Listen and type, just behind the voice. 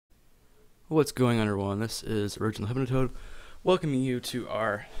What's going on, everyone? This is Original Hypnotoad welcoming you to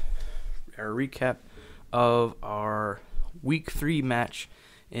our recap of our Week 3 match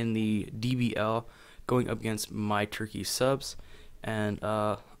in the DBL going up against MyTurkeySubs. And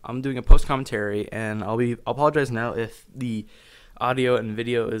I'm doing a post-commentary, and I'll apologize now if the audio and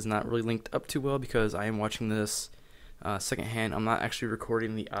video is not really linked up too well because I am watching this secondhand. I'm not actually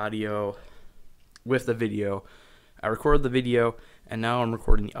recording the audio with the video. I recorded the video and now I'm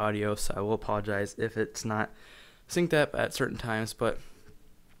recording the audio, so I will apologize if it's not synced up at certain times. But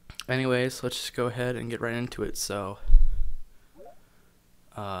anyways, let's just go ahead and get right into it. So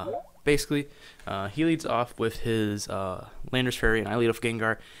basically, he leads off with his Lander's Fairy, and I lead off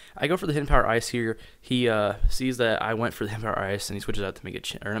Gengar. I go for the Hidden Power Ice here. He sees that I went for the Hidden Power Ice, and he switches out to make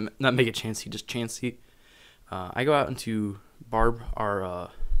it not make it Chansey, just Chansey. I go out into Barb, our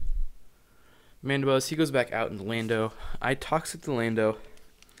Mandibuzz. He goes back out into Lando. I Toxic the Lando,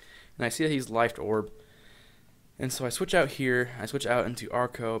 and I see that he's Life Orb. And so I switch out here. I switch out into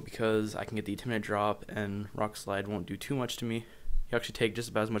Arco because I can get the Intimidate drop, and Rock Slide won't do too much to me. He actually take just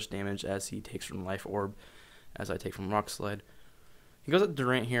about as much damage as he takes from Life Orb as I take from Rock Slide. He goes up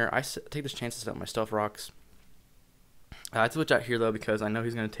Durant here. I take this chance to set up my Stealth Rocks. I switch out here, though, because I know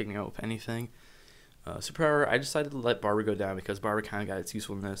he's going to take me out with anything. Superpower, I decided to let Barber go down because Barber kind of got its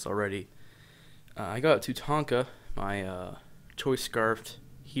usefulness already. I go out to Tonka, my Choice Scarfed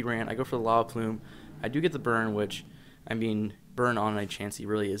Heatran. I go for the Lava Plume. I do get the burn, which, I mean, burn on a Chansey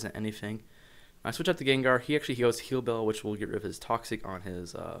really isn't anything. I switch out to Gengar. He actually goes Heal Bell, which will get rid of his Toxic on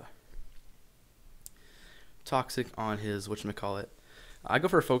his, whatchamacallit. I go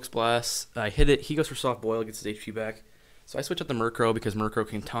for a Focus Blast. I hit it. He goes for Soft Boil, gets his HP back. So I switch out to Murkrow because Murkrow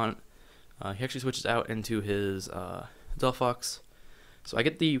can taunt. He actually switches out into his Delphox. So I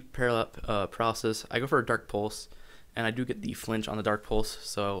get the paralysis. I go for a Dark Pulse, and I do get the flinch on the Dark Pulse.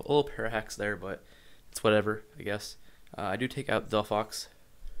 So a little Parahax there, but it's whatever, I guess. I do take out Delphox.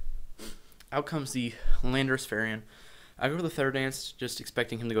 Out comes the Landorus Farian. I go for the Feather Dance, just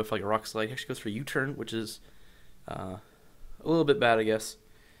expecting him to go for like a Rock Slide. He actually goes for U-Turn, which is a little bit bad, I guess.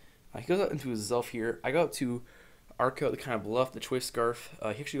 He goes out into his Zelf here. I go out to Arco to kind of bluff the Choice Scarf.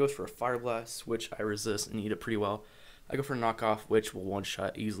 He actually goes for a Fire Blast, which I resist and eat it pretty well. I go for a Knockoff, which will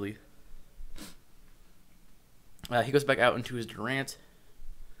one-shot easily. He goes back out into his Durant,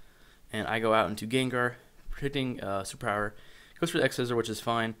 and I go out into Gengar, predicting Superpower. He goes for the X-Scissor, which is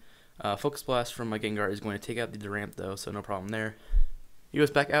fine. Focus Blast from my Gengar is going to take out the Durant, though, so no problem there. He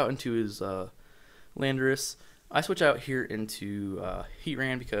goes back out into his Landorus. I switch out here into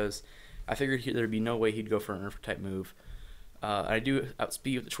Heatran because I figured there'd be no way he'd go for an Earth-type move. I do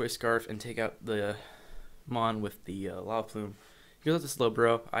outspeed with the Choice Scarf and take out the Mon with the Lava Plume. He goes out to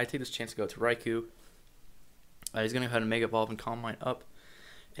Slowbro. I take this chance to go to Raikou. He's going to go ahead and Mega Evolve and Calm Mind up.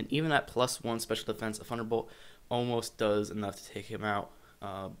 And even at +1 special defense, a Thunderbolt almost does enough to take him out.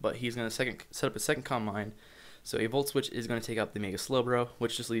 But he's going to set up a second Calm Mind. So a Volt Switch is going to take out the Mega Slowbro,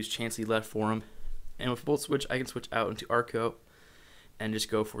 which just leaves Chansey left for him. And with Volt Switch, I can switch out into Arco and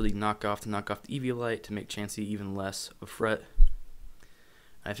just go for the knockoff to knock off the Eviolite to make Chansey even less of a threat.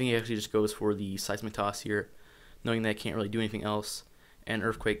 I think he actually just goes for the Seismic Toss here, knowing that I can't really do anything else, and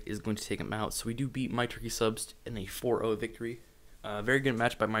Earthquake is going to take him out. So we do beat MyTurkeySubs in a 4-0 victory. Very good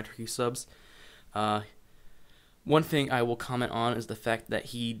match by MyTurkeySubs. One thing I will comment on is the fact that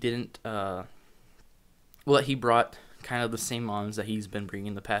he didn't, that he brought kind of the same mons that he's been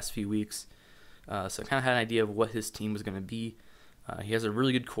bringing the past few weeks. So I kind of had an idea of what his team was going to be. He has a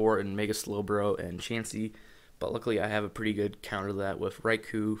really good core in Mega Slowbro and Chansey. But luckily, I have a pretty good counter to that with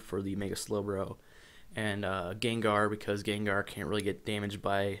Raikou for the Mega Slowbro and Gengar because Gengar can't really get damaged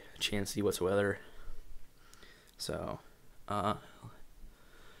by Chansey whatsoever. So, kind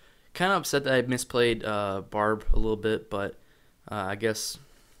of upset that I misplayed Barb a little bit, but I guess,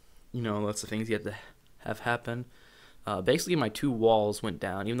 you know, that's the things you have to have happen. Basically, my two walls went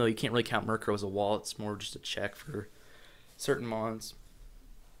down. Even though you can't really count Murkrow as a wall, it's more just a check for certain mons.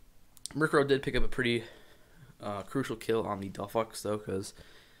 Murkrow did pick up a pretty crucial kill on the Delphox, though, because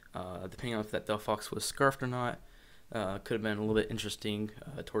depending on if that Delphox was scarfed or not, could have been a little bit interesting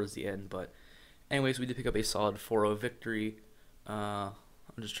towards the end. But anyways, we did pick up a solid 4-0 victory. I'm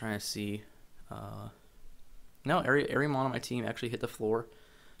just trying to see. No, every mon on my team actually hit the floor.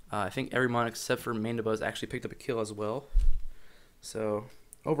 I think every mon except for Mandibuzz actually picked up a kill as well. So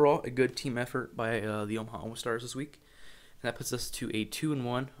overall, a good team effort by the Omaha Omastars this week. And that puts us to a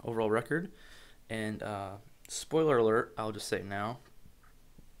 2-1 overall record. And spoiler alert, I'll just say now,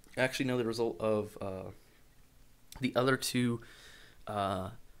 I actually know the result of the other two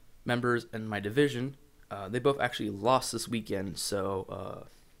members in my division. They both actually lost this weekend, so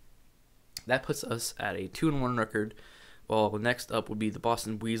That puts us at a 2-1 record. Well, next up would be the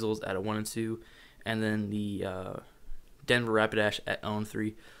Boston Weasels at a 1-2, and then the Denver Rapidash at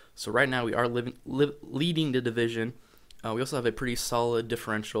 0-3. So right now we are leading the division. We also have a pretty solid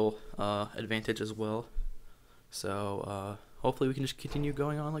differential advantage as well. So hopefully we can just continue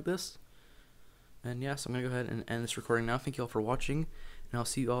going on like this. And yeah, so I'm going to go ahead and end this recording now. Thank you all for watching, and I'll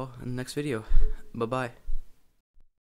see you all in the next video. Bye-bye.